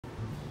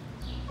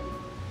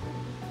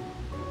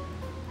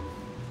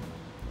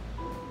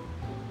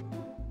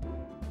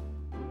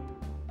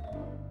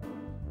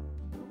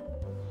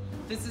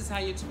This is how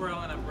you twirl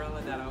an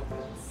umbrella that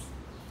opens.